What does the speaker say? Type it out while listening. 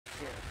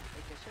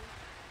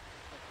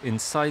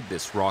Inside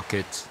this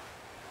rocket,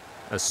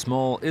 a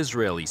small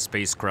Israeli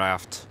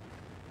spacecraft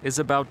is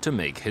about to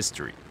make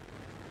history.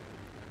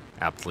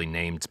 Aptly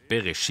named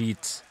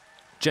Bereshit,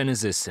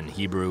 Genesis in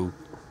Hebrew,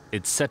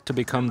 it's set to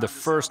become the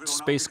first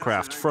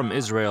spacecraft from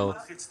Israel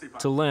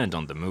to land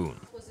on the moon.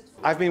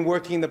 I've been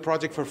working the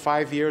project for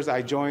 5 years.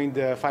 I joined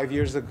 5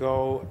 years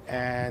ago,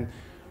 and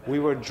we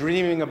were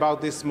dreaming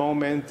about this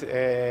moment,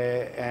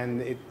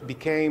 and it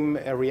became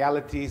a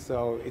reality,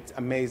 so it's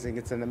amazing.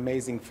 It's an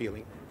amazing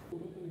feeling.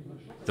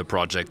 The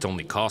project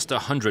only cost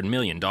 $100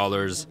 million,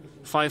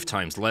 5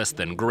 times less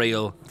than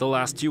Grail, the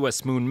last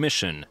US moon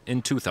mission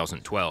in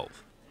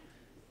 2012.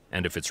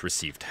 And if it's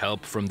received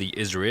help from the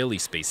Israeli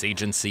Space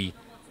Agency,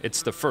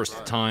 it's the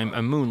first time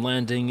a moon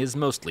landing is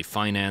mostly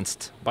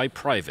financed by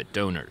private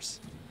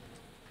donors.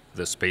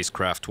 The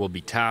spacecraft will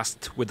be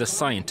tasked with a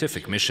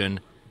scientific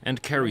mission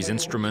and carries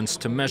instruments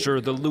to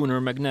measure the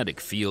lunar magnetic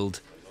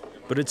field,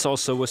 but it's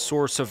also a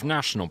source of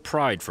national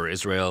pride for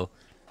Israel,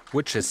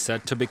 which is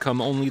set to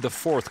become only the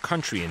 4th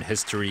country in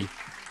history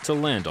to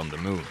land on the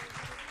moon.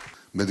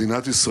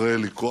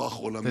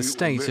 The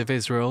state of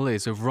Israel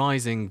is a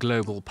rising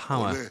global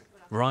power,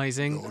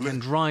 rising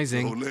and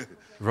rising,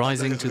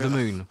 rising to the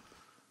moon.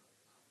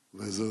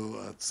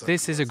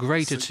 This is a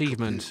great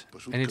achievement,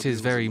 and it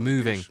is very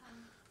moving.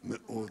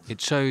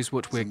 It shows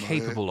what we're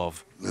capable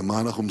of.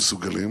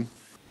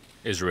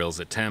 Israel's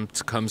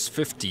attempt comes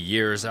 50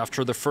 years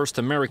after the first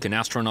American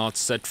astronauts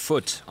set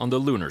foot on the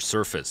lunar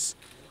surface.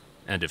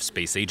 And if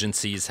space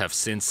agencies have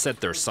since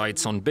set their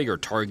sights on bigger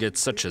targets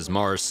such as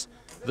Mars,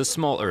 the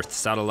small Earth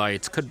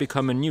satellite could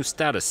become a new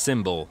status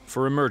symbol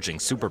for emerging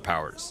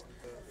superpowers.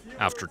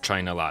 After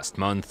China last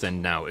month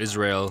and now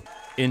Israel,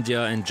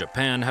 India and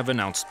Japan have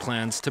announced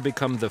plans to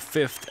become the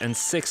 5th and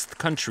 6th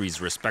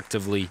countries,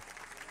 respectively,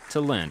 to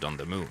land on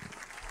the moon.